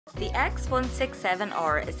The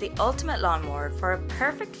X167R is the ultimate lawnmower for a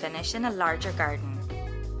perfect finish in a larger garden.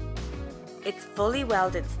 Its fully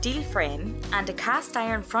welded steel frame and a cast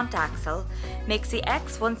iron front axle makes the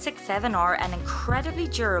X167R an incredibly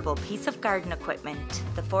durable piece of garden equipment.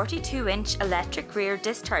 The 42-inch electric rear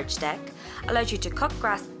discharge deck allows you to cut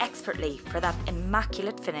grass expertly for that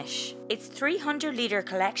immaculate finish. Its 300-litre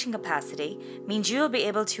collection capacity means you'll be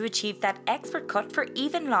able to achieve that expert cut for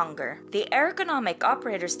even longer. The ergonomic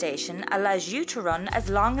operator station allows you to run as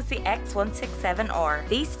long as the X167R.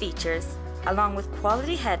 These features, along with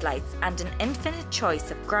quality headlights and an infinite choice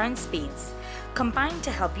of ground speeds, combine to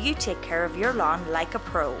help you take care of your lawn like a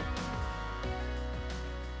pro.